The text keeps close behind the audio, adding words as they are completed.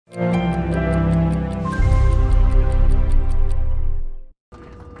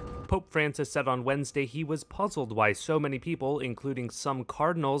Pope Francis said on Wednesday he was puzzled why so many people, including some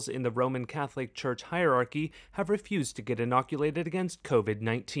cardinals in the Roman Catholic Church hierarchy, have refused to get inoculated against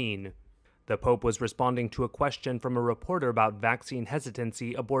COVID-19. The Pope was responding to a question from a reporter about vaccine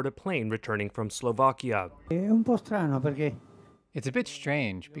hesitancy aboard a plane returning from Slovakia. It's a bit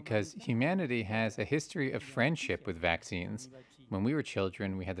strange because humanity has a history of friendship with vaccines. When we were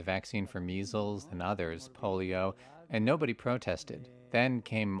children, we had the vaccine for measles and others, polio, and nobody protested. Then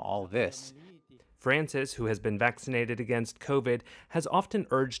came all this. Francis, who has been vaccinated against COVID, has often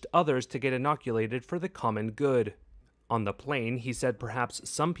urged others to get inoculated for the common good. On the plane, he said perhaps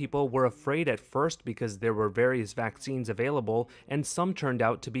some people were afraid at first because there were various vaccines available, and some turned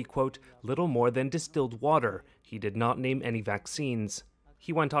out to be, quote, little more than distilled water. He did not name any vaccines.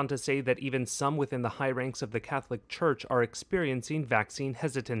 He went on to say that even some within the high ranks of the Catholic Church are experiencing vaccine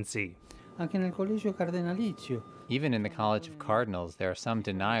hesitancy. Even in the College of Cardinals, there are some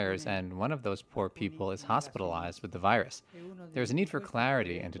deniers, and one of those poor people is hospitalized with the virus. There is a need for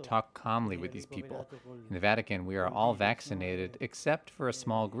clarity and to talk calmly with these people. In the Vatican, we are all vaccinated except for a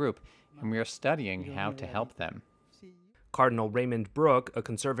small group, and we are studying how to help them. Cardinal Raymond Brooke, a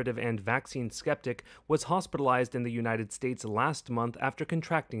conservative and vaccine skeptic, was hospitalized in the United States last month after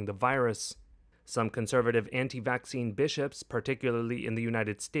contracting the virus. Some conservative anti-vaccine bishops, particularly in the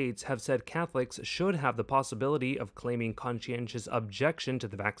United States, have said Catholics should have the possibility of claiming conscientious objection to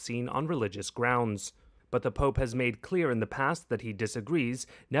the vaccine on religious grounds. But the Pope has made clear in the past that he disagrees,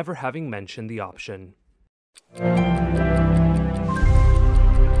 never having mentioned the option.